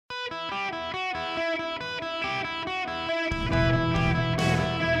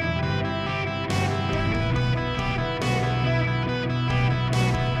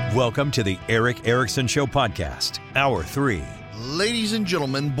Welcome to the Eric Erickson Show podcast, Hour 3. Ladies and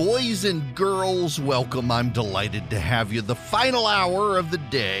gentlemen, boys and girls, welcome. I'm delighted to have you. The final hour of the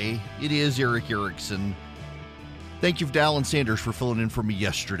day. It is Eric Erickson. Thank you, Dallin Sanders, for filling in for me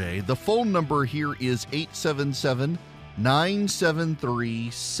yesterday. The phone number here is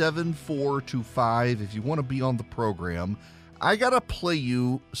 877-973-7425. If you want to be on the program, I got to play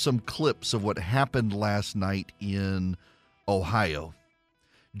you some clips of what happened last night in Ohio.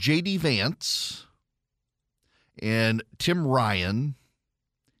 J.D. Vance and Tim Ryan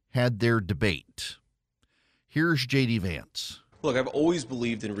had their debate. Here's J.D. Vance. Look, I've always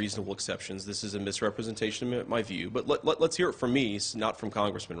believed in reasonable exceptions. This is a misrepresentation of my view, but let's hear it from me, not from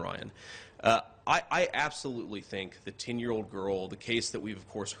Congressman Ryan. I absolutely think the 10-year-old girl, the case that we've, of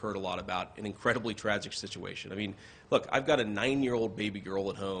course, heard a lot about, an incredibly tragic situation. I mean, look, I've got a 9-year-old baby girl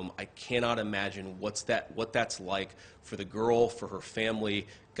at home. I cannot imagine what that's like for the girl, for her family.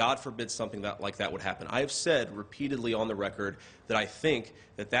 God forbid something like that would happen. I have said repeatedly on the record that I think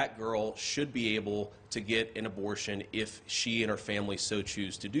that girl should be able to get an abortion if she and her family so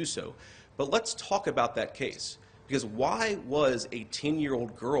choose to do so. But let's talk about that case. Because why was a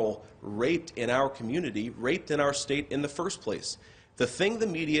 10-year-old girl raped in our community, raped in our state in the first place? The thing the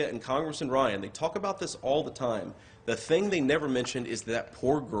media and Congressman Ryan, they talk about this all the time. The thing they never mentioned is that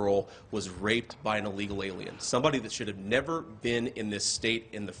poor girl was raped by an illegal alien, somebody that should have never been in this state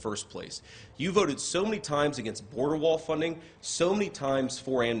in the first place. You voted so many times against border wall funding, so many times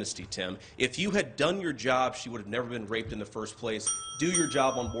for amnesty, Tim. If you had done your job, she would have never been raped in the first place. Do your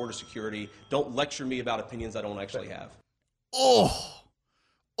job on border security. Don't lecture me about opinions I don't actually have.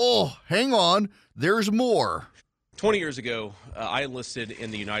 Hang on. There's more. 20 years ago, I enlisted in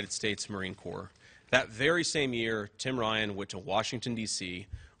the United States Marine Corps. That very same year, Tim Ryan went to Washington, D.C.,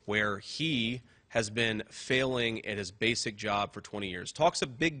 where he has been failing at his basic job for 20 years. Talks a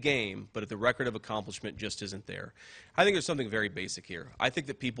big game, but the record of accomplishment just isn't there. I think there's something very basic here. I think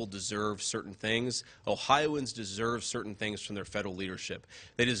that people deserve certain things. Ohioans deserve certain things from their federal leadership.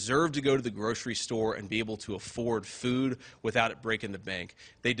 They deserve to go to the grocery store and be able to afford food without it breaking the bank.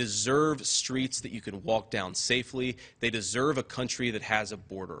 They deserve streets that you can walk down safely. They deserve a country that has a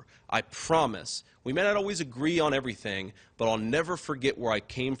border. I promise, we may not always agree on everything, but I'll never forget where I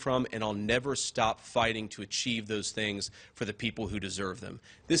came from, and I'll never stop fighting to achieve those things for the people who deserve them.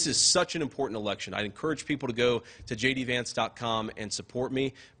 This is such an important election. I'd encourage people to go to jdvance.com and support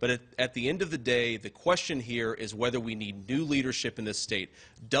me, but at the end of the day, the question here is whether we need new leadership in this state.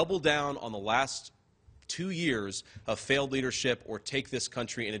 Double down on the last 2 years of failed leadership or take this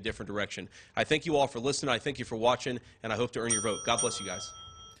country in a different direction. I thank you all for listening. I thank you for watching, and I hope to earn your vote. God bless you guys.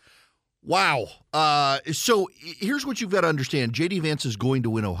 Wow. So here's what you've got to understand. J.D. Vance is going to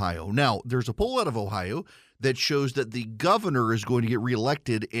win Ohio. Now, there's a poll out of Ohio that shows that the governor is going to get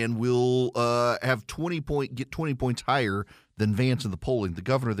reelected and will get 20 points higher than Vance in the polling. The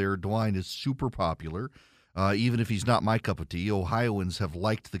governor there, DeWine, is super popular. Even if he's not my cup of tea, Ohioans have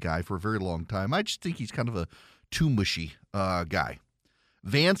liked the guy for a very long time. I just think he's kind of a too mushy guy.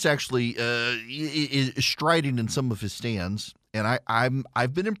 Vance actually is striding in some of his stands, and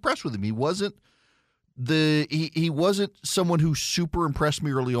I've been impressed with him. He wasn't someone who super impressed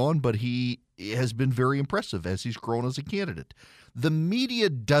me early on, but he has been very impressive as he's grown as a candidate. The media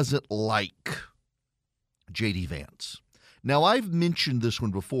doesn't like J.D. Vance. Now, I've mentioned this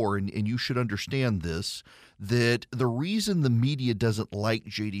one before, and you should understand this, that the reason the media doesn't like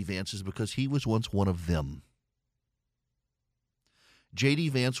J.D. Vance is because he was once one of them. J.D.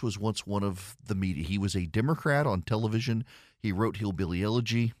 Vance was once one of the media. He was a Democrat on television. He wrote Hillbilly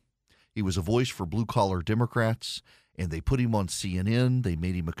Elegy. He was a voice for blue-collar Democrats, and they put him on CNN. They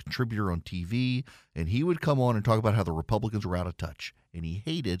made him a contributor on TV, and he would come on and talk about how the Republicans were out of touch, and he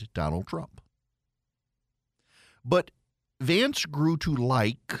hated Donald Trump. But Vance grew to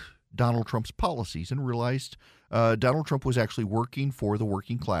like Donald Trump's policies and realized Donald Trump was actually working for the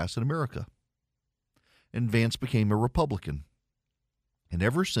working class in America. And Vance became a Republican. And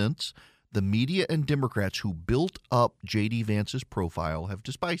ever since, the media and Democrats who built up J.D. Vance's profile have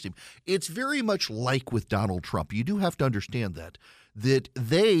despised him. It's very much like with Donald Trump. You do have to understand that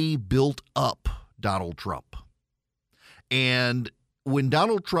they built up Donald Trump. And when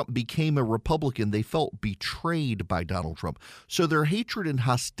Donald Trump became a Republican, they felt betrayed by Donald Trump. So their hatred and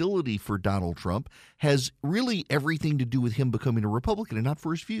hostility for Donald Trump has really everything to do with him becoming a Republican and not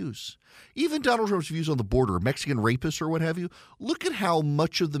for his views. Even Donald Trump's views on the border, Mexican rapists or what have you, look at how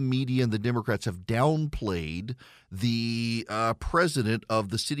much of the media and the Democrats have downplayed the president of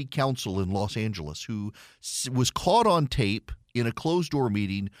the city council in Los Angeles, who was caught on tape in a closed-door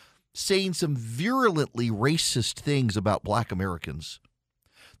meeting saying some virulently racist things about black Americans.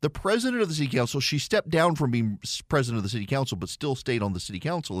 The president of the city council, she stepped down from being president of the city council, but still stayed on the city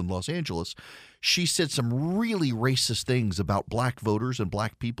council in Los Angeles. She said some really racist things about black voters and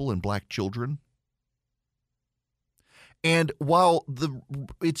black people and black children. And while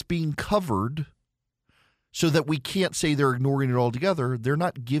it's being covered so that we can't say they're ignoring it altogether, they're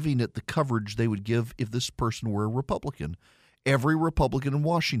not giving it the coverage they would give if this person were a Republican. Every Republican in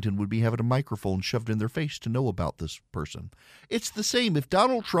Washington would be having a microphone shoved in their face to know about this person. It's the same if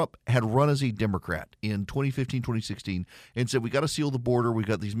Donald Trump had run as a Democrat in 2015, 2016 and said, we got to seal the border, we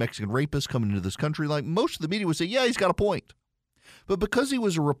got these Mexican rapists coming into this country. Like, most of the media would say, yeah, he's got a point. But because he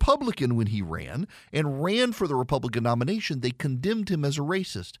was a Republican when he ran and ran for the Republican nomination, they condemned him as a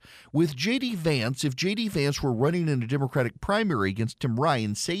racist. With J.D. Vance, if J.D. Vance were running in a Democratic primary against Tim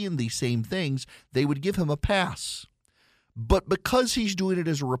Ryan saying these same things, they would give him a pass. But because he's doing it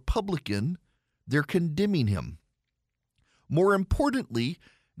as a Republican, they're condemning him. More importantly,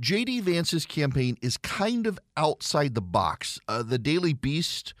 J.D. Vance's campaign is kind of outside the box. The Daily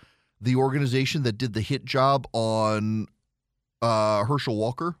Beast, the organization that did the hit job on Herschel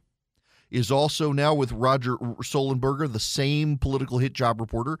Walker, is also now with Roger Sollenberger, the same political hit job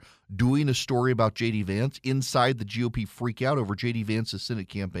reporter, doing a story about J.D. Vance. Inside the GOP freak out over J.D. Vance's Senate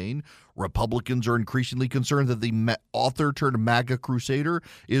campaign. Republicans are increasingly concerned that the author turned MAGA crusader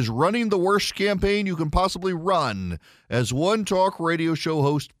is running the worst campaign you can possibly run, as one talk radio show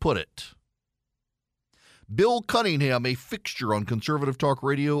host put it. Bill Cunningham, a fixture on conservative talk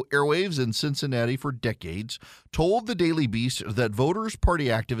radio airwaves in Cincinnati for decades, told the Daily Beast that voters, party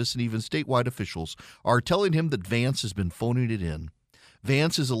activists, and even statewide officials are telling him that Vance has been phoning it in.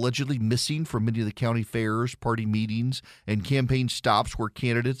 Vance is allegedly missing from many of the county fairs, party meetings, and campaign stops where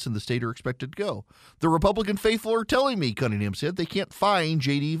candidates in the state are expected to go. The Republican faithful are telling me, Cunningham said, they can't find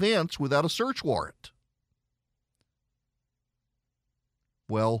J.D. Vance without a search warrant.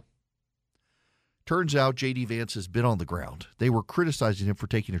 Well, turns out J.D. Vance has been on the ground. They were criticizing him for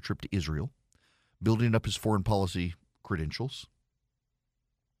taking a trip to Israel, building up his foreign policy credentials.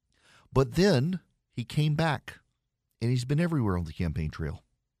 But then he came back, and he's been everywhere on the campaign trail.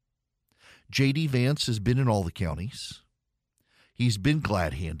 J.D. Vance has been in all the counties. He's been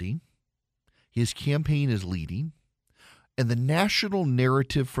glad-handing. His campaign is leading. And the national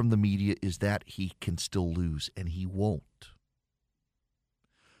narrative from the media is that he can still lose, and he won't.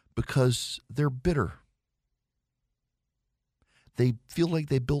 Because they're bitter. They feel like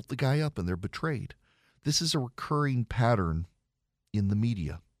they built the guy up and they're betrayed. This is a recurring pattern in the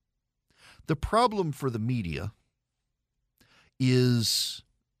media. The problem for the media is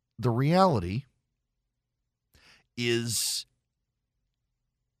the reality is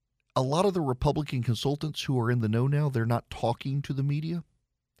a lot of the Republican consultants who are in the know now, they're not talking to the media.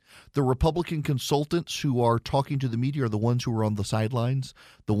 The Republican consultants who are talking to the media are the ones who are on the sidelines,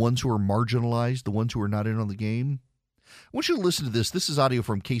 the ones who are marginalized, the ones who are not in on the game. I want you to listen to this. This is audio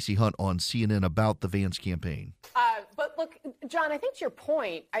from Casey Hunt on CNN about the Vance campaign. But look, John, I think to your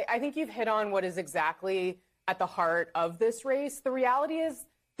point, I think you've hit on what is exactly at the heart of this race. The reality is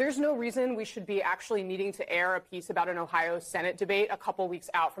there's no reason we should be actually needing to air a piece about an Ohio Senate debate a couple weeks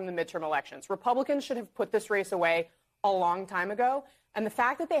out from the midterm elections. Republicans should have put this race away a long time ago. And the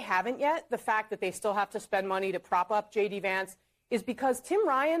fact that they haven't yet, the fact that they still have to spend money to prop up J.D. Vance, is because Tim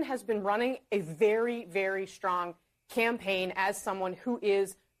Ryan has been running a very, very strong campaign as someone who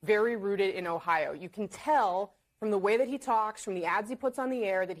is very rooted in Ohio. You can tell from the way that he talks, from the ads he puts on the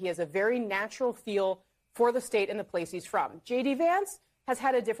air, that he has a very natural feel for the state and the place he's from. J.D. Vance has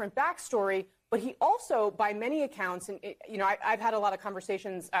had a different backstory, but he also, by many accounts, and I've had a lot of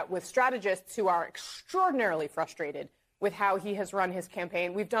conversations with strategists who are extraordinarily frustrated with how he has run his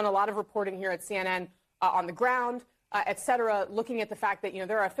campaign. We've done a lot of reporting here at CNN on the ground, et cetera, looking at the fact that,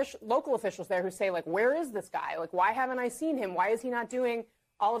 there are local officials there who say, like, where is this guy? Like, why haven't I seen him? Why is he not doing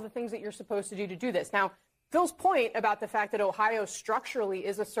all of the things that you're supposed to do this? Now, Phil's point about the fact that Ohio structurally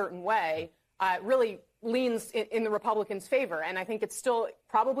is a certain way really leans in the Republicans' favor. And I think it's still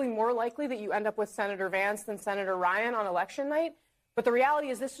probably more likely that you end up with Senator Vance than Senator Ryan on election night. But the reality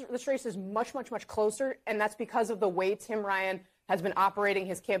is this race is much, much, much closer, and that's because of the way Tim Ryan has been operating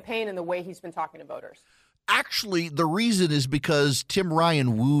his campaign and the way he's been talking to voters. Actually, the reason is because Tim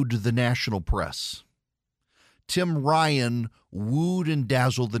Ryan wooed the national press. Tim Ryan wooed and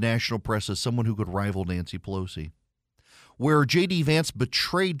dazzled the national press as someone who could rival Nancy Pelosi. Where J.D. Vance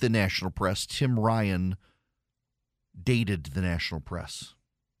betrayed the national press, Tim Ryan dated the national press.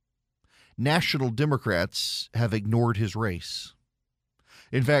 National Democrats have ignored his race.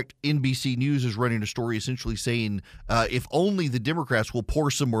 In fact, NBC News is running a story essentially saying if only the Democrats will pour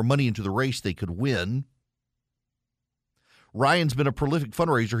some more money into the race, they could win. Ryan's been a prolific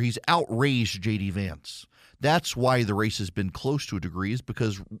fundraiser. He's outraised J.D. Vance. That's why the race has been close to a degree, is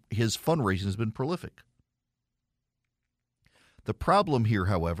because his fundraising has been prolific. The problem here,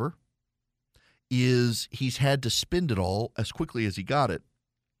 however, is he's had to spend it all as quickly as he got it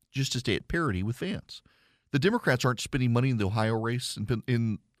just to stay at parity with Vance. The Democrats aren't spending money in the Ohio race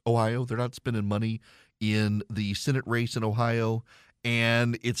in Ohio. They're not spending money in the Senate race in Ohio,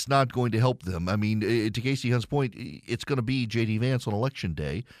 and it's not going to help them. I mean, to Casey Hunt's point, it's going to be J.D. Vance on Election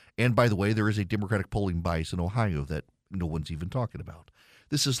Day. And by the way, there is a Democratic polling bias in Ohio that no one's even talking about.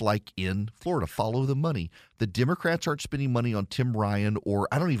 This is like in Florida. Follow the money. The Democrats aren't spending money on Tim Ryan, or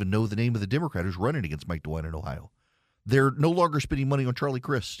I don't even know the name of the Democrat who's running against Mike DeWine in Ohio. They're no longer spending money on Charlie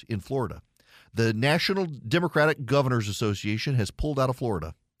Crist in Florida. The National Democratic Governors Association has pulled out of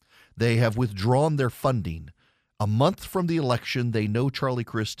Florida. They have withdrawn their funding. A month from the election, they know Charlie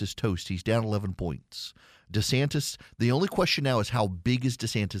Crist is toast. He's down 11 points. DeSantis, the only question now is how big is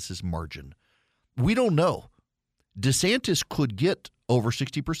DeSantis' margin? We don't know. DeSantis could get over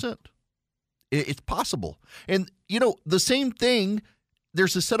 60%. It's possible. And, the same thing,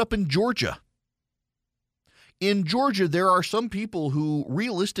 there's a setup in Georgia. In Georgia, there are some people who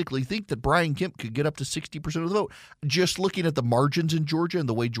realistically think that Brian Kemp could get up to 60% of the vote. Just looking at the margins in Georgia and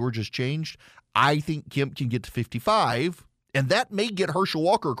the way Georgia's changed, I think Kemp can get to 55, and that may get Herschel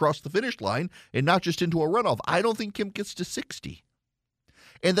Walker across the finish line and not just into a runoff. I don't think Kemp gets to 60.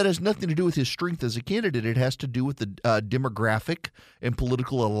 And that has nothing to do with his strength as a candidate. It has to do with the demographic and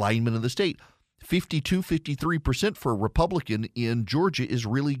political alignment of the state. 52, 53% for a Republican in Georgia is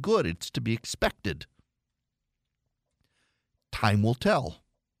really good. It's to be expected. Time will tell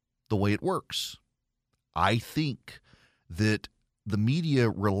the way it works. I think that the media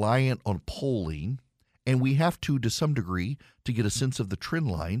reliant on polling, and we have to some degree to get a sense of the trend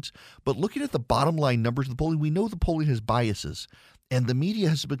lines, but looking at the bottom line numbers of the polling, we know the polling has biases. And the media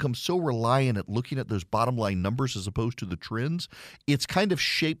has become so reliant at looking at those bottom line numbers as opposed to the trends, it's kind of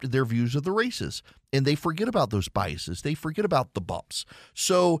shaped their views of the races. And they forget about those biases. They forget about the bumps.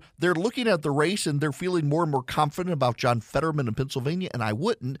 So they're looking at the race and they're feeling more and more confident about John Fetterman in Pennsylvania. And I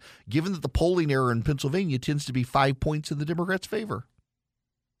wouldn't, given that the polling error in Pennsylvania tends to be 5 points in the Democrats' favor.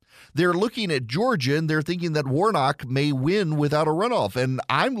 They're looking at Georgia and they're thinking that Warnock may win without a runoff. And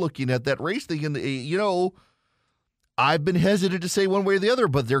I'm looking at that race thinking, I've been hesitant to say one way or the other,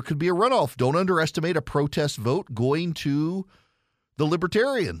 but there could be a runoff. Don't underestimate a protest vote going to the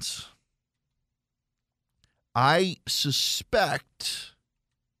Libertarians. I suspect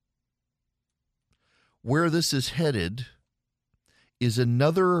where this is headed is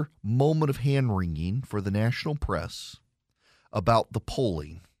another moment of hand-wringing for the national press about the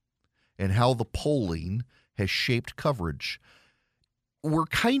polling and how the polling has shaped coverage. We're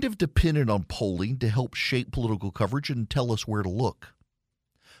kind of dependent on polling to help shape political coverage and tell us where to look.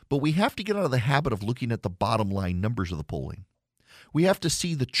 But we have to get out of the habit of looking at the bottom line numbers of the polling. We have to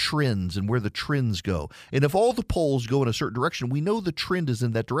see the trends and where the trends go. And if all the polls go in a certain direction, we know the trend is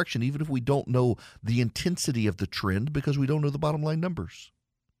in that direction, even if we don't know the intensity of the trend because we don't know the bottom line numbers.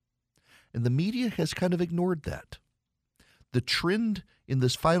 And the media has kind of ignored that. The trend in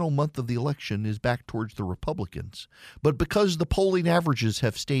this final month of the election is back towards the Republicans. But because the polling averages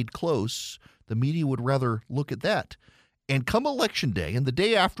have stayed close, the media would rather look at that. And come Election Day, and the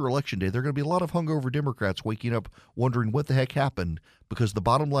day after Election Day, there are going to be a lot of hungover Democrats waking up wondering what the heck happened because the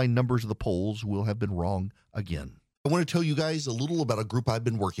bottom line numbers of the polls will have been wrong again. I want to tell you guys a little about a group I've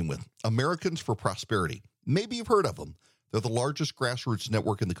been working with, Americans for Prosperity. Maybe you've heard of them. They're the largest grassroots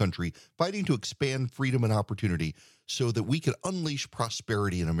network in the country, fighting to expand freedom and opportunity so that we can unleash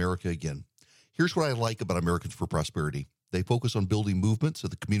prosperity in America again. Here's what I like about Americans for Prosperity. They focus on building movements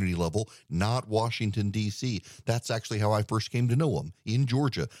at the community level, not Washington, D.C. That's actually how I first came to know them, in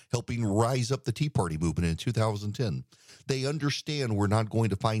Georgia, helping rise up the Tea Party movement in 2010. They understand we're not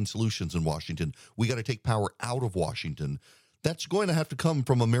going to find solutions in Washington. We got to take power out of Washington. That's going to have to come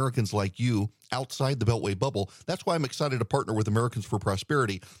from Americans like you outside the Beltway bubble. That's why I'm excited to partner with Americans for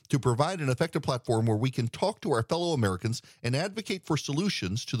Prosperity to provide an effective platform where we can talk to our fellow Americans and advocate for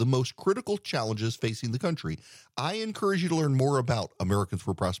solutions to the most critical challenges facing the country. I encourage you to learn more about Americans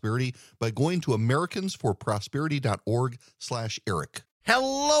for Prosperity by going to americansforprosperity.org/Eric.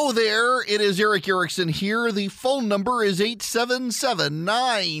 Hello there. It is Eric Erickson here. The phone number is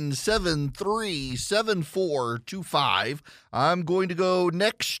 877-973-7425. I'm going to go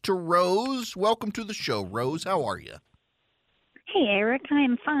next to Rose. Welcome to the show, Rose. How are you? Hey, Eric. I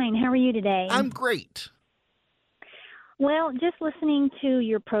am fine. How are you today? I'm great. Well, just listening to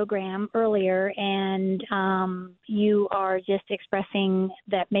your program earlier, and you are just expressing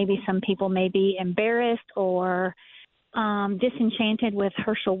that maybe some people may be embarrassed or disenchanted with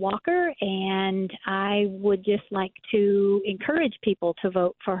Herschel Walker, and I would just like to encourage people to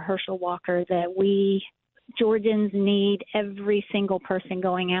vote for Herschel Walker, that we Georgians need every single person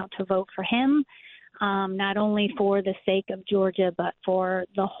going out to vote for him, not only for the sake of Georgia, but for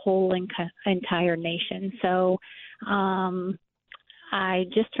the whole entire nation. So I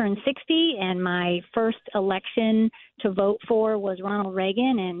just turned 60, and my first election to vote for was Ronald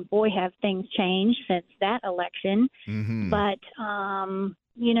Reagan, and boy, have things changed since that election. Mm-hmm. But,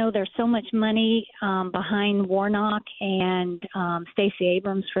 there's so much money behind Warnock and Stacey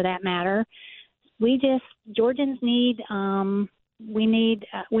Abrams, for that matter. Georgians need we need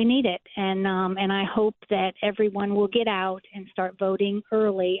it, and I hope that everyone will get out and start voting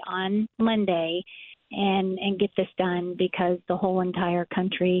early on Monday and get this done, because the whole entire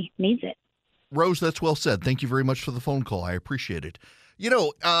country needs it. Rose, that's well said. Thank you very much for the phone call. I appreciate it.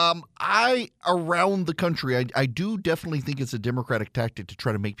 Around the country, I do definitely think it's a Democratic tactic to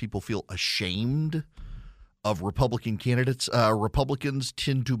try to make people feel ashamed of Republican candidates. Republicans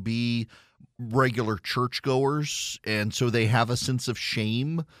tend to be regular churchgoers, and so they have a sense of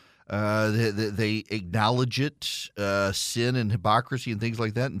shame. They acknowledge it, sin and hypocrisy and things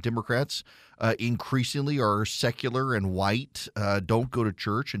like that. And Democrats increasingly are secular and white, don't go to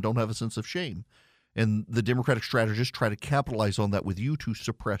church, and don't have a sense of shame. And the Democratic strategists try to capitalize on that with you to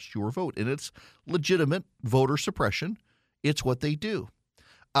suppress your vote. And it's legitimate voter suppression. It's what they do.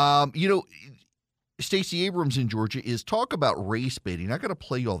 Stacey Abrams in Georgia is talk about race baiting. I got to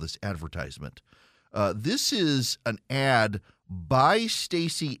play you all this advertisement. This is an ad by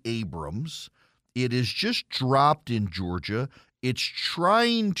Stacey Abrams. It is just dropped in Georgia. It's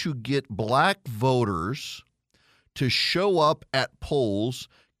trying to get black voters to show up at polls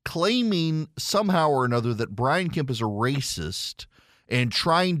claiming somehow or another that Brian Kemp is a racist and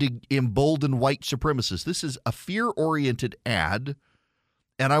trying to embolden white supremacists. This is a fear-oriented ad,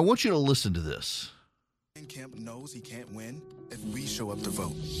 and I want you to listen to this. Kemp knows he can't win if we show up to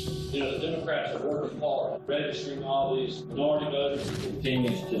vote. The Democrats are working hard. Registering all these minority voters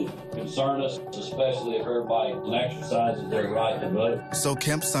continues to concern us, especially if everybody exercises their right to vote. So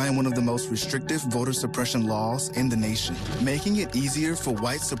Kemp signed one of the most restrictive voter suppression laws in the nation, making it easier for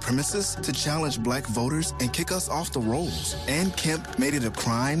white supremacists to challenge black voters and kick us off the rolls. And Kemp made it a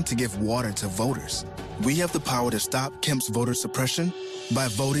crime to give water to voters. We have the power to stop Kemp's voter suppression by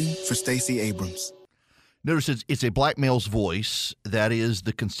voting for Stacey Abrams. Notice it's a black male's voice. That is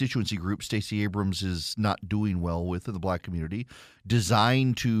the constituency group Stacey Abrams is not doing well with in the black community,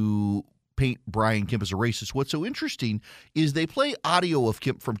 designed to paint Brian Kemp as a racist. What's so interesting is they play audio of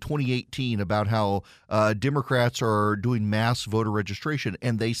Kemp from 2018 about how Democrats are doing mass voter registration,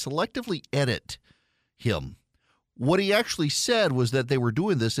 and they selectively edit him. What he actually said was that they were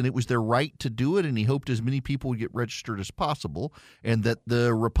doing this and it was their right to do it, and he hoped as many people would get registered as possible, and that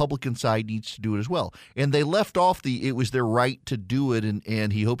the Republican side needs to do it as well. And they left off it was their right to do it,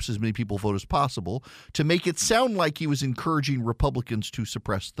 and he hopes as many people vote as possible, to make it sound like he was encouraging Republicans to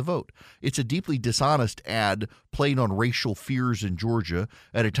suppress the vote. It's a deeply dishonest ad playing on racial fears in Georgia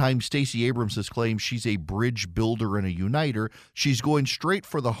at a time Stacey Abrams has claimed she's a bridge builder and a uniter. She's going straight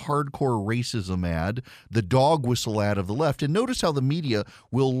for the hardcore racism ad, the dog whistle ad of the left. And notice how the media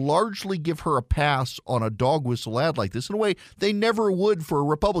will largely give her a pass on a dog whistle ad like this in a way they never would for a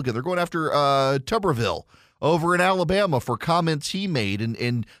Republican. They're going after Tuberville over in Alabama for comments he made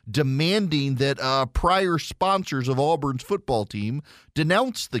and demanding that prior sponsors of Auburn's football team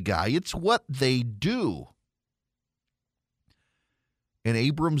denounce the guy. It's what they do. And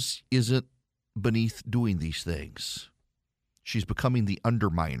Abrams isn't beneath doing these things. She's becoming the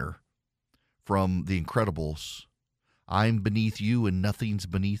underminer from The Incredibles. I'm beneath you and nothing's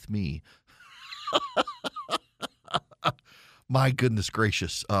beneath me. My goodness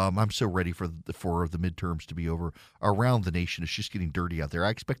gracious. I'm so ready for the midterms to be over. Around the nation, it's just getting dirty out there.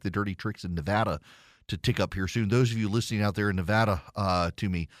 I expect the dirty tricks in Nevada to tick up here soon. Those of you listening out there in Nevada to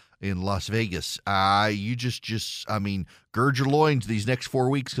me in Las Vegas, you gird your loins these next 4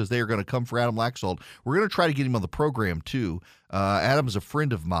 weeks, because they are going to come for Adam Laxalt. We're going to try to get him on the program too. Adam's a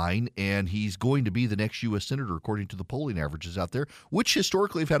friend of mine, and he's going to be the next U.S. Senator according to the polling averages out there, which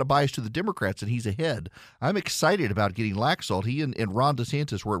historically have had a bias to the Democrats, and he's ahead. I'm excited about getting Laxalt. He and Ron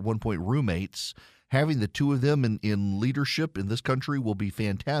DeSantis were at one point roommates. Having the two of them in leadership in this country will be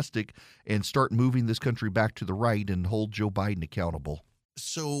fantastic and start moving this country back to the right and hold Joe Biden accountable.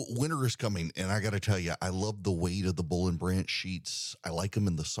 So winter is coming, and I got to tell you, I love the weight of the Bull and Branch sheets. I like them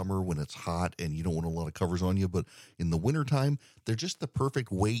in the summer when it's hot and you don't want a lot of covers on you, but in the wintertime, they're just the perfect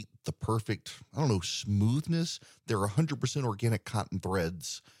weight, the perfect, smoothness. They're 100% organic cotton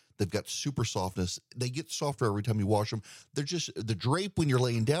threads They've got super softness. They get softer every time you wash them. They're just the drape when you're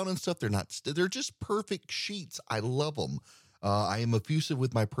laying down and stuff. They're just perfect sheets. I love them. I am effusive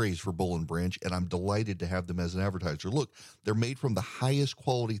with my praise for Boll & Branch, and I'm delighted to have them as an advertiser. Look, they're made from the highest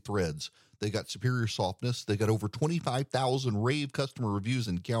quality threads. They got superior softness. They got over 25,000 rave customer reviews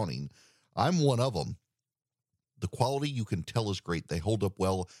and counting. I'm one of them. The quality you can tell is great. They hold up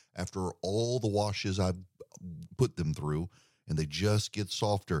well after all the washes I've put them through, and they just get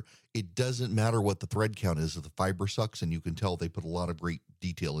softer. It doesn't matter what the thread count is if the fiber sucks, and you can tell they put a lot of great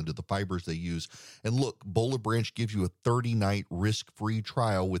detail into the fibers they use. And look, Boll & Branch gives you a 30-night risk-free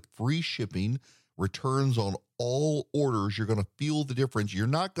trial with free shipping, returns on all orders. You're going to feel the difference. You're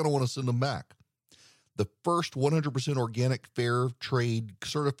not going to want to send them back. The first 100% organic, fair trade,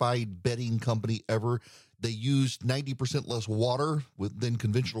 certified bedding company ever. They used 90% less water than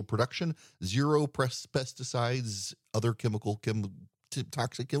conventional production, 0 pesticides, other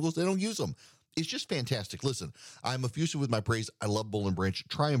toxic chemicals. They don't use them. It's just fantastic. Listen, I'm effusive with my praise. I love Boll & Branch.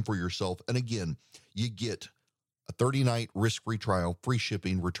 Try them for yourself. And again, you get a 30-night risk-free trial, free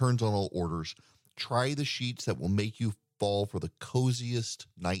shipping, returns on all orders. Try the sheets that will make you fall for the coziest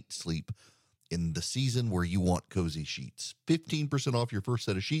night's sleep in the season where you want cozy sheets. 15% off your first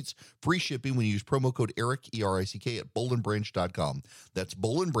set of sheets. Free shipping when you use promo code ERIC, E-R-I-C-K, at bollandbranch.com. That's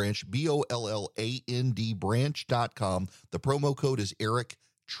Boll & Branch, B-O-L-L-A-N-D branch.com. The promo code is ERIC.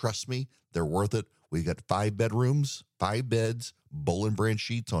 Trust me, they're worth it. We've got 5 bedrooms, 5 beds, Boll & Branch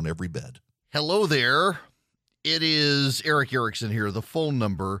sheets on every bed. Hello there. It is Eric Erickson here. The phone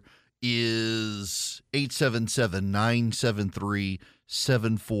number is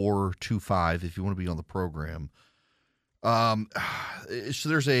 877-973-7425 if you want to be on the program. So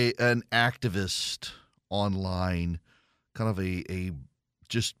there's an activist online, kind of a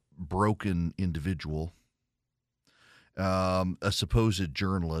just broken individual, a supposed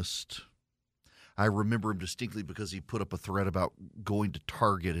journalist. I remember him distinctly because he put up a thread about going to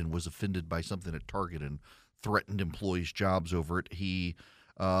Target and was offended by something at Target and threatened employees' jobs over it.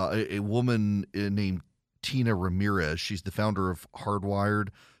 A woman named Tina Ramirez, she's the founder of Hardwired.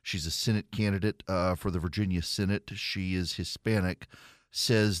 She's a Senate candidate for the Virginia Senate. She is Hispanic,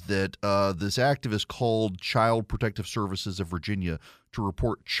 says that this activist called Child Protective Services of Virginia to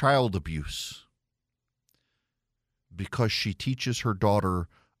report child abuse because she teaches her daughter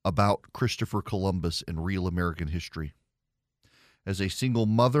about Christopher Columbus and real American history. As a single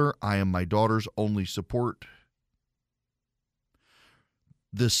mother, I am my daughter's only support.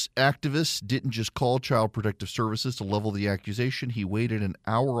 This activist didn't just call Child Protective Services to level the accusation. He waited an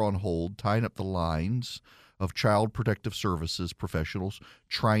hour on hold, tying up the lines of Child Protective Services professionals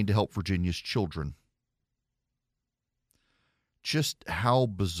trying to help Virginia's children. Just how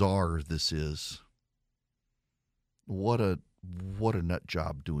bizarre this is. What a nut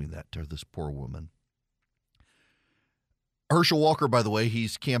job doing that to this poor woman. Herschel Walker, by the way,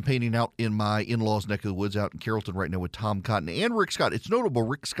 he's campaigning out in my in-laws' neck of the woods out in Carrollton right now with Tom Cotton and Rick Scott. It's notable,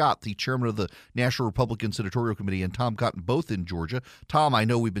 Rick Scott, the chairman of the National Republican Senatorial Committee, and Tom Cotton both in Georgia. Tom, I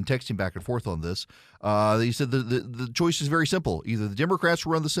know we've been texting back and forth on this. He said the choice is very simple. Either the Democrats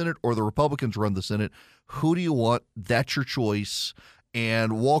run the Senate or the Republicans run the Senate. Who do you want? That's your choice.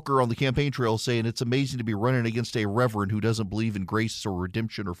 And Walker on the campaign trail saying it's amazing to be running against a reverend who doesn't believe in grace or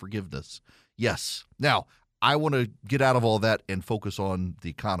redemption or forgiveness. Yes. Now, I want to get out of all that and focus on the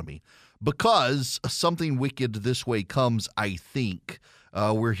economy because something wicked this way comes, I think.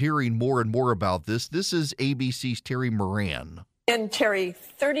 We're hearing more and more about this. This is ABC's Terry Moran. And Terry,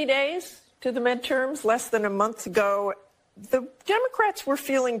 30 days to the midterms, less than a month ago, the Democrats were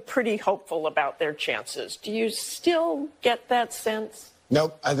feeling pretty hopeful about their chances. Do you still get that sense?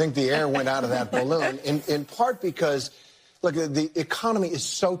 Nope. I think the air went out of that balloon, in part because look, the economy is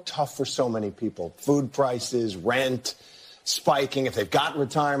so tough for so many people. Food prices, rent, spiking. If they've got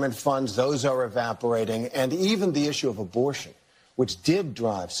retirement funds, those are evaporating. And even the issue of abortion, which did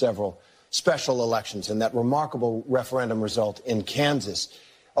drive several special elections and that remarkable referendum result in Kansas.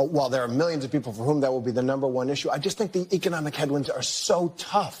 While there are millions of people for whom that will be the number one issue, I just think the economic headwinds are so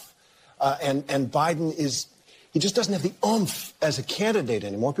tough. And Biden he just doesn't have the oomph as a candidate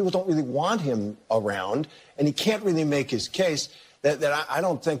anymore. People don't really want him around, and he can't really make his case that I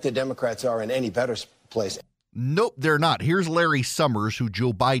don't think the Democrats are in any better place. Nope, they're not. Here's Larry Summers, who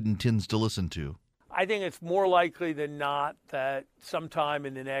Joe Biden tends to listen to. I think it's more likely than not that sometime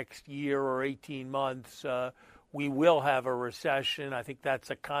in the next year or 18 months, we will have a recession. I think that's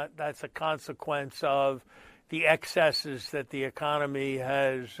a consequence of the excesses that the economy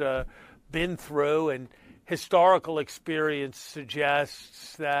has been through, and historical experience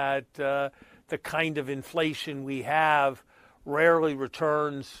suggests that the kind of inflation we have rarely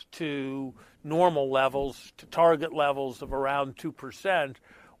returns to normal levels, to target levels of around 2%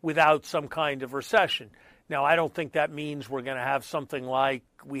 without some kind of recession. Now, I don't think that means we're going to have something like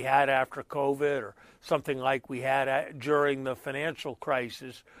we had after COVID or something like we had during the financial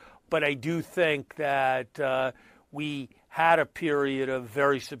crisis, but I do think that we had a period of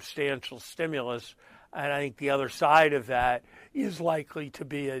very substantial stimulus, and I think the other side of that is likely to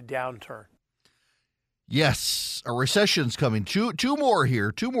be a downturn. Yes, a recession's coming. Two more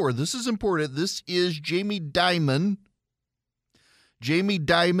here. Two more. This is important. This is Jamie Dimon. Jamie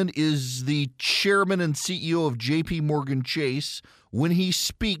Dimon is the chairman and CEO of JP Chase. When he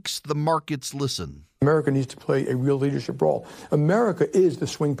speaks, the markets listen. America needs to play a real leadership role. America is the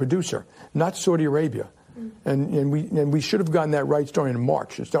swing producer, not Saudi Arabia. And we should have gotten that right starting in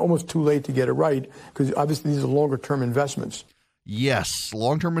March. It's almost too late to get it right because obviously these are longer-term investments. Yes,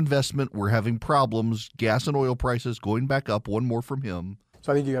 long-term investment. We're having problems. Gas and oil prices going back up. One more from him.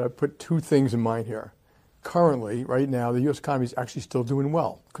 So I think you got to put two things in mind here. Currently, right now, the U.S. economy is actually still doing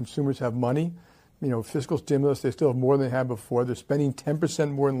well. Consumers have money, fiscal stimulus. They still have more than they had before. They're spending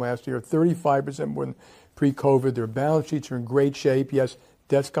 10% more than last year, 35% more than pre-COVID. Their balance sheets are in great shape. Yes,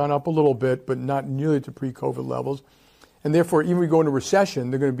 debt's gone up a little bit, but not nearly to pre-COVID levels. And therefore, even if we go into recession,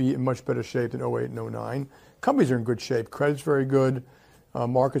 they're going to be in much better shape than 08 and 09. Companies are in good shape. Credit's very good.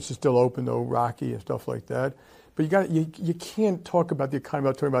 Markets are still open, though rocky and stuff like that. But you can't talk about the economy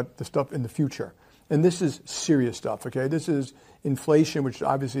without talking about the stuff in the future. And this is serious stuff, okay? This is inflation, which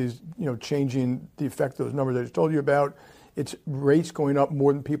obviously is changing the effect of those numbers I just told you about. It's rates going up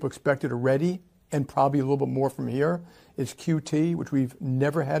more than people expected already, and probably a little bit more from here. It's QT, which we've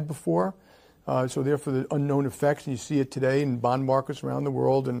never had before. So therefore, the unknown effects, and you see it today in bond markets around the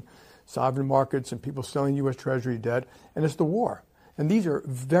world and sovereign markets and people selling U.S. Treasury debt, and it's the war. And these are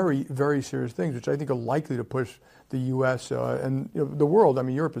very, very serious things, which I think are likely to push the U.S. And the world. I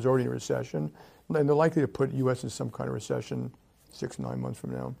mean, Europe is already in a recession, and they're likely to put U.S. in some kind of recession 6 to 9 months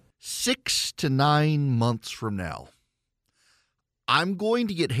from now. 6 to 9 months from now. I'm going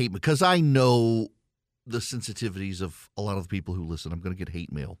to get hate because I know the sensitivities of a lot of the people who listen. I'm going to get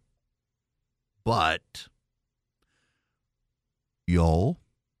hate mail. But, y'all,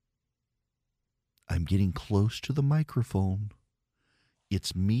 I'm getting close to the microphone.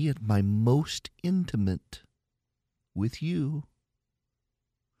 It's me at my most intimate with you.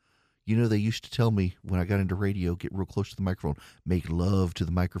 They used to tell me when I got into radio, get real close to the microphone, make love to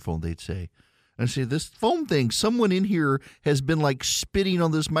the microphone, they'd say. And I say, this phone thing, someone in here has been like spitting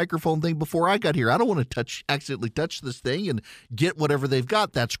on this microphone thing before I got here. I don't want to accidentally touch this thing and get whatever they've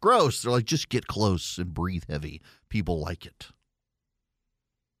got. That's gross. They're like, just get close and breathe heavy. People like it.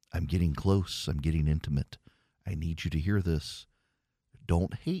 I'm getting close. I'm getting intimate. I need you to hear this.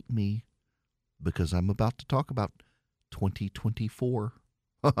 Don't hate me because I'm about to talk about 2024.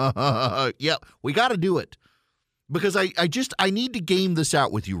 Yeah, we got to do it because I need to game this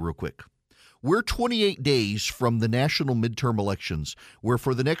out with you real quick. We're 28 days from the national midterm elections, where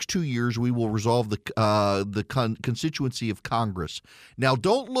for the next 2 years we will resolve the constituency of Congress. Now,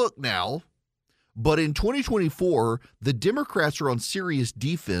 don't look now, but in 2024, the Democrats are on serious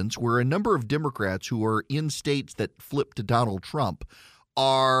defense, where a number of Democrats who are in states that flip to Donald Trump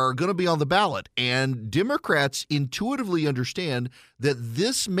are going to be on the ballot. And Democrats intuitively understand that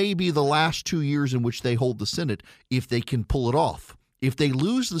this may be the last 2 years in which they hold the Senate if they can pull it off. If they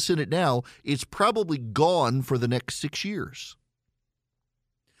lose the Senate now, it's probably gone for the next 6 years.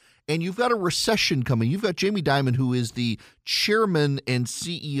 And you've got a recession coming. You've got Jamie Dimon, who is the chairman and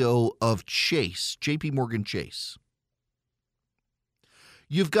CEO of Chase, JP Chase.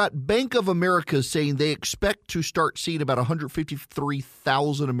 You've got Bank of America saying they expect to start seeing about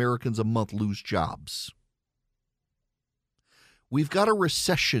 153,000 Americans a month lose jobs. We've got a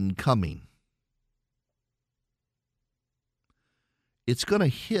recession coming. It's going to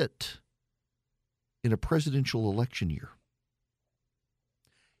hit in a presidential election year.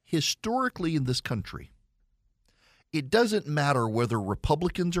 Historically in this country, it doesn't matter whether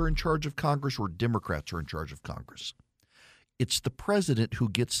Republicans are in charge of Congress or Democrats are in charge of Congress. It's the president who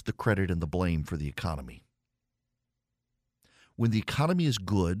gets the credit and the blame for the economy. When the economy is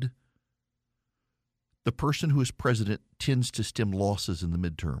good, the person who is president tends to stem losses in the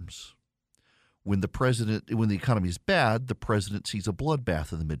midterms. When the economy is bad, the president sees a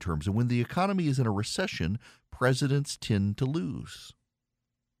bloodbath in the midterms. And when the economy is in a recession, presidents tend to lose.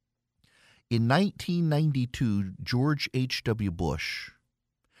 In 1992, George H.W. Bush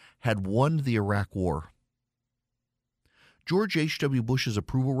had won the Iraq War. George H.W. Bush's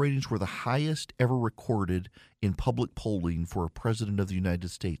approval ratings were the highest ever recorded in public polling for a president of the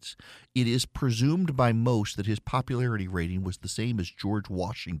United States. It is presumed by most that his popularity rating was the same as George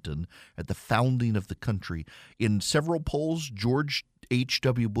Washington at the founding of the country. In several polls, George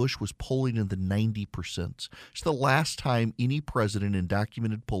H.W. Bush was polling in the 90%. It's the last time any president in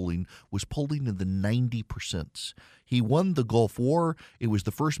documented polling was polling in the 90%. He won the Gulf War. It was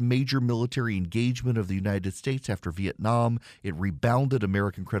the first major military engagement of the United States after Vietnam. It rebounded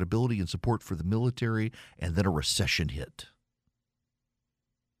American credibility and support for the military, and then a recession hit.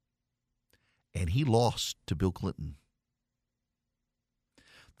 And he lost to Bill Clinton.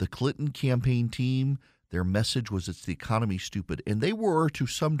 The Clinton campaign team, their message was it's the economy, stupid. And they were, to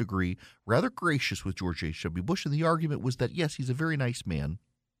some degree, rather gracious with George H.W. Bush. And the argument was that, yes, he's a very nice man,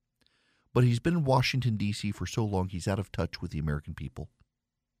 but he's been in Washington, D.C. for so long, he's out of touch with the American people.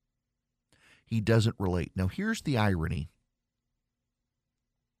 He doesn't relate. Now, here's the irony.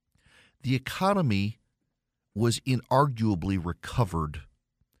 The economy was inarguably recovered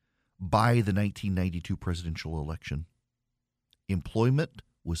by the 1992 presidential election. Employment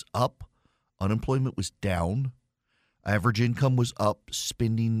was up. Unemployment was down. Average income was up.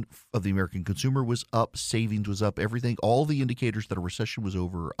 Spending of the American consumer was up. Savings was up. Everything, all the indicators that a recession was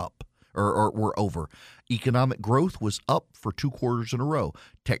over are up, or were over. Economic growth was up for 2 quarters in a row.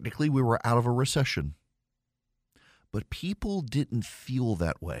 Technically, we were out of a recession. But people didn't feel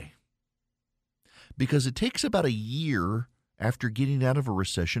that way, because it takes about a year after getting out of a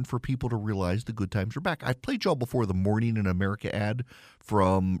recession for people to realize the good times are back. I played y'all before the Morning in America ad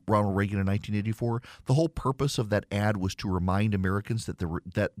from Ronald Reagan in 1984. The whole purpose of that ad was to remind Americans that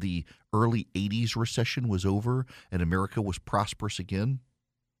the early 80s recession was over and America was prosperous again.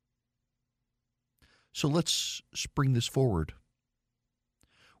 So let's spring this forward.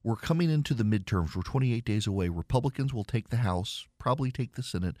 We're coming into the midterms. We're 28 days away. Republicans will take the House, probably take the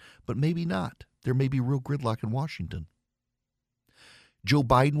Senate, but maybe not. There may be real gridlock in Washington. Joe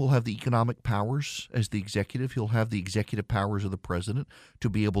Biden will have the economic powers as the executive. He'll have the executive powers of the president to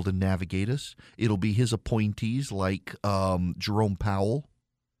be able to navigate us. It'll be his appointees like Jerome Powell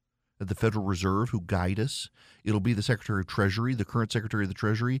at the Federal Reserve who guide us. It'll be the Secretary of Treasury, the current Secretary of the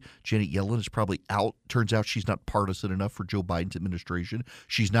Treasury, Janet Yellen, is probably out. Turns out she's not partisan enough for Joe Biden's administration.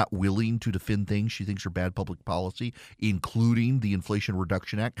 She's not willing to defend things she thinks are bad public policy, including the Inflation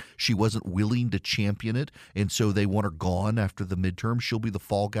Reduction Act. She wasn't willing to champion it, and so they want her gone after the midterm. She'll be the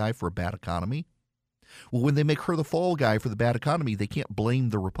fall guy for a bad economy. Well, when they make her the fall guy for the bad economy, they can't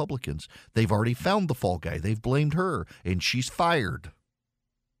blame the Republicans. They've already found the fall guy. They've blamed her, and she's fired.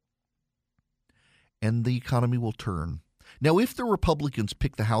 And the economy will turn. Now, if the Republicans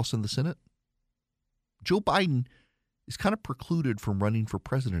pick the House and the Senate, Joe Biden is kind of precluded from running for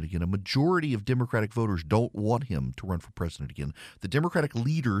president again. A majority of Democratic voters don't want him to run for president again. The Democratic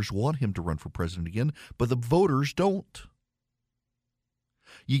leaders want him to run for president again, but the voters don't.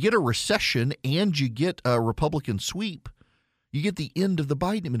 You get a recession and you get a Republican sweep. You get the end of the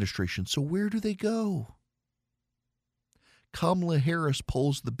Biden administration. So where do they go? Kamala Harris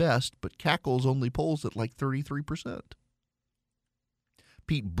polls the best, but Cackles only polls at like 33%.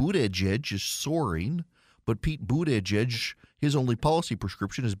 Pete Buttigieg is soaring, but Pete Buttigieg, his only policy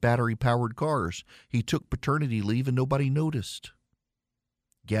prescription is battery-powered cars. He took paternity leave and nobody noticed.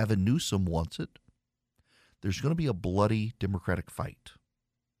 Gavin Newsom wants it. There's going to be a bloody Democratic fight.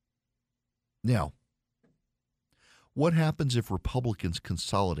 Now, what happens if Republicans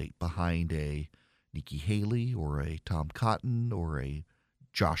consolidate behind a Nikki Haley or a Tom Cotton or a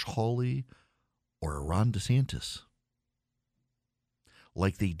Josh Hawley or a Ron DeSantis,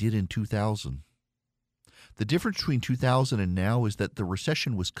 like they did in 2000? The difference between 2000 and now is that the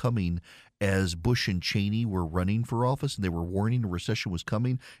recession was coming as Bush and Cheney were running for office, and they were warning the recession was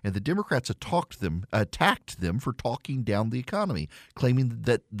coming, and the Democrats attacked them for talking down the economy, claiming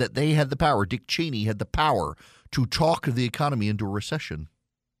that they had the power. Dick Cheney had the power to talk the economy into a recession.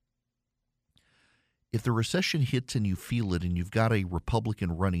 If the recession hits and you feel it and you've got a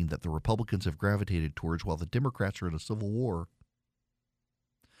Republican running that the Republicans have gravitated towards while the Democrats are in a civil war,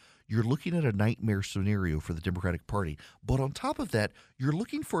 you're looking at a nightmare scenario for the Democratic Party. But on top of that, you're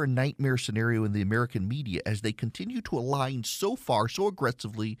looking for a nightmare scenario in the American media as they continue to align so far, so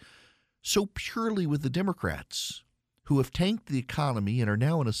aggressively, so purely with the Democrats who have tanked the economy and are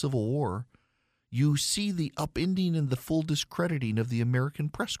now in a civil war. You see the upending and the full discrediting of the American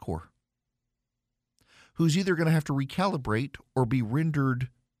press corps, who's either going to have to recalibrate or be rendered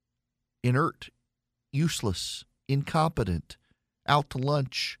inert, useless, incompetent, out to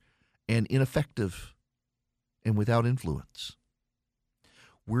lunch, and ineffective, and without influence.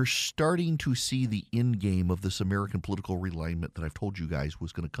 we're starting to see the end game of this American political realignment that I've told you guys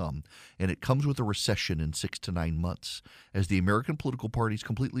was going to come. And it comes with a recession in 6 to 9 months as the American political parties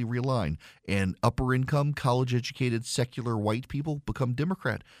completely realign and upper income, college educated, secular white people become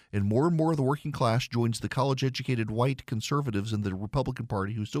Democrat. And more of the working class joins the college educated white conservatives in the Republican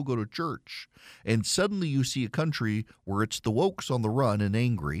Party who still go to church. And suddenly you see a country where it's the wokes on the run and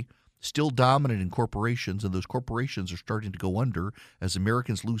angry, still dominant in corporations, and those corporations are starting to go under as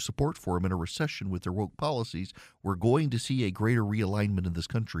Americans lose support for them in a recession with their woke policies. We're going to see a greater realignment in this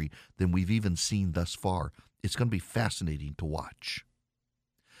country than we've even seen thus far. It's going to be fascinating to watch.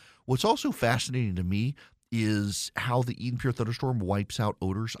 What's also fascinating to me is how the Eden Pure Thunderstorm wipes out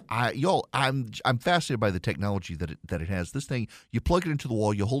odors. I'm fascinated by the technology that it has. This thing, you plug it into the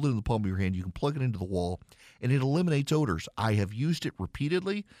wall, you hold it in the palm of your hand, you can plug it into the wall, and it eliminates odors. I have used it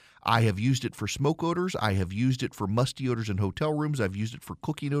repeatedly. I have used it for smoke odors. I have used it for musty odors in hotel rooms. I've used it for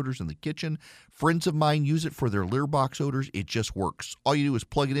cooking odors in the kitchen. Friends of mine use it for their litter box odors. It just works. All you do is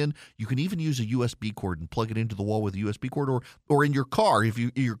plug it in. You can even use a USB cord and plug it into the wall with a USB cord, or in your car. If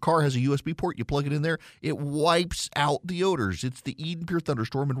your car has a USB port, you plug it in there. It wipes out the odors. It's the Eden Pure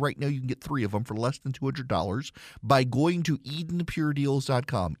Thunderstorm, and right now you can get 3 of them for less than $200 by going to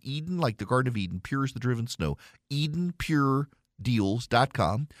EdenPureDeals.com. Eden, like the Garden of Eden. Pure is the driven snow.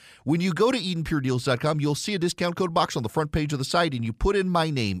 EdenPureDeals.com. When you go to EdenPureDeals.com, you'll see a discount code box on the front page of the site, and you put in my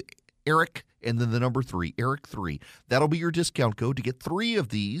name, Eric, and then the number 3, Eric3. That'll be your discount code to get 3 of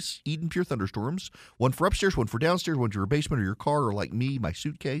these Eden Pure Thunderstorms, one for upstairs, one for downstairs, one to your basement or your car, or like me, my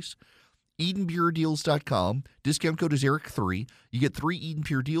suitcase. EdenPureDeals.com. Discount code is Eric3. You get 3 Eden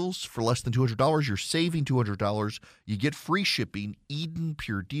Pure Deals for less than $200. You're saving $200. You get free shipping.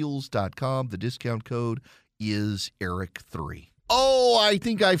 EdenPureDeals.com. The discount code is Eric3. Oh, I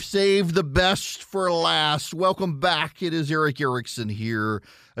think I've saved the best for last. Welcome back. It is Eric Erickson here.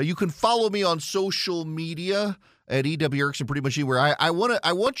 You can follow me on social media at EW Erickson pretty much anywhere. I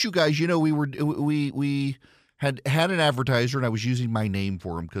want you guys, we had an advertiser, and I was using my name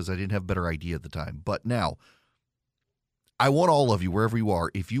for him because I didn't have a better idea at the time. But now, I want all of you, wherever you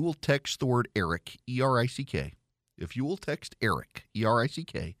are, if you will text the word Eric, E-R-I-C-K, if you will text Eric,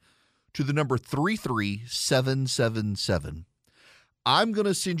 E-R-I-C-K, to the number 33777, I'm going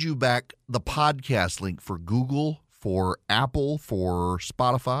to send you back the podcast link for Google, for Apple, for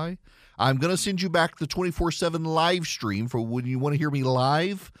Spotify. I'm going to send you back the 24/7 live stream for when you want to hear me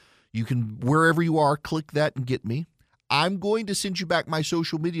live. You can, wherever you are, click that and get me. I'm going to send you back my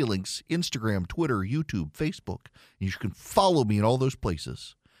social media links, Instagram, Twitter, YouTube, Facebook. You can follow me in all those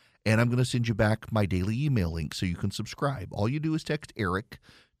places. And I'm going to send you back my daily email link so you can subscribe. All you do is text Eric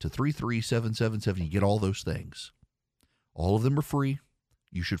to 33777. You get all those things. All of them are free.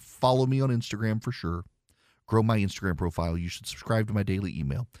 You should follow me on Instagram for sure. Grow my Instagram profile. You should subscribe to my daily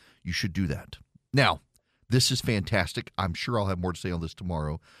email. You should do that. Now, this is fantastic. I'm sure I'll have more to say on this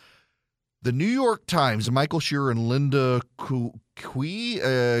tomorrow. The New York Times, Michael Shearer and Linda Key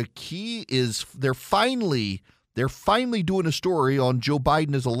they're finally doing a story on Joe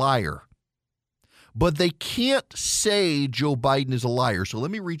Biden as a liar. But they can't say Joe Biden is a liar. So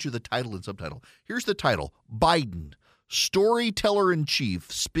let me read you the title and subtitle. Here's the title. Biden,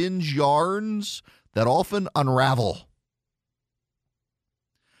 storyteller-in-chief, spins yarns that often unravel.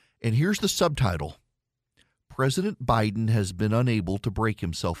 And here's the subtitle. President Biden has been unable to break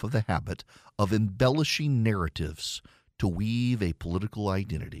himself of the habit of embellishing narratives to weave a political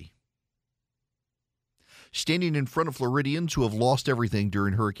identity. Standing in front of Floridians who have lost everything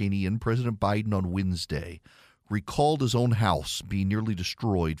during Hurricane Ian, President Biden on Wednesday recalled his own house being nearly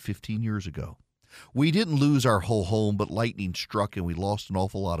destroyed 15 years ago. We didn't lose our whole home, but lightning struck and we lost an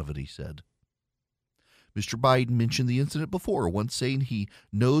awful lot of it, he said. Mr. Biden mentioned the incident before, once saying he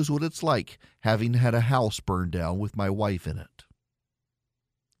knows what it's like having had a house burned down with my wife in it.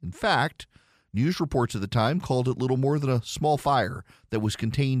 In fact, news reports at the time called it little more than a small fire that was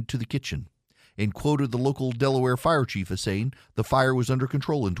contained to the kitchen, and quoted the local Delaware fire chief as saying the fire was under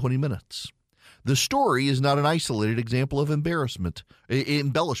control in 20 minutes. The story is not an isolated example of embellishment.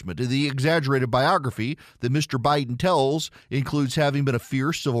 The exaggerated biography that Mr. Biden tells includes having been a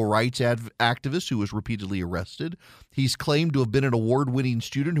fierce civil rights activist who was repeatedly arrested. He's claimed to have been an award-winning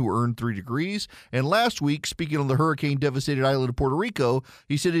student who earned 3 degrees. And last week, speaking on the hurricane-devastated island of Puerto Rico,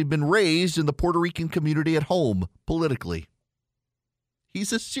 he said he'd been raised in the Puerto Rican community at home, politically.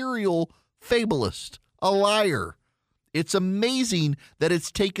 He's a serial fabulist, a liar. It's amazing that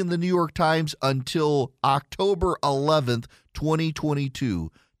it's taken the New York Times until October 11th, 2022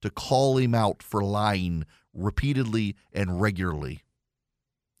 to call him out for lying repeatedly and regularly.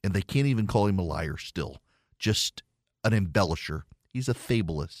 And they can't even call him a liar still, just an embellisher. He's a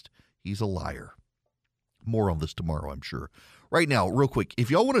fabulist. He's a liar. More on this tomorrow, I'm sure. Right now, real quick,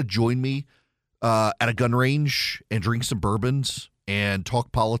 if y'all want to join me at a gun range and drink some bourbons and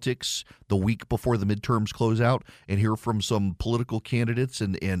talk politics the week before the midterms close out and hear from some political candidates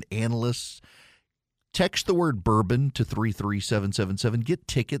and analysts, text the word bourbon to 33777. Get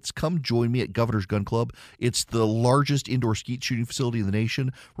tickets. Come join me at Governor's Gun Club. It's the largest indoor skeet shooting facility in the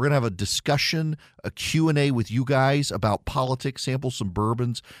nation. We're going to have a discussion, a Q&A with you guys about politics, sample some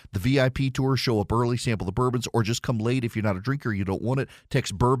bourbons. The VIP tour, show up early, sample the bourbons, or just come late if you're not a drinker, you don't want it.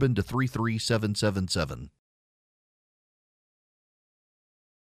 Text bourbon to 33777.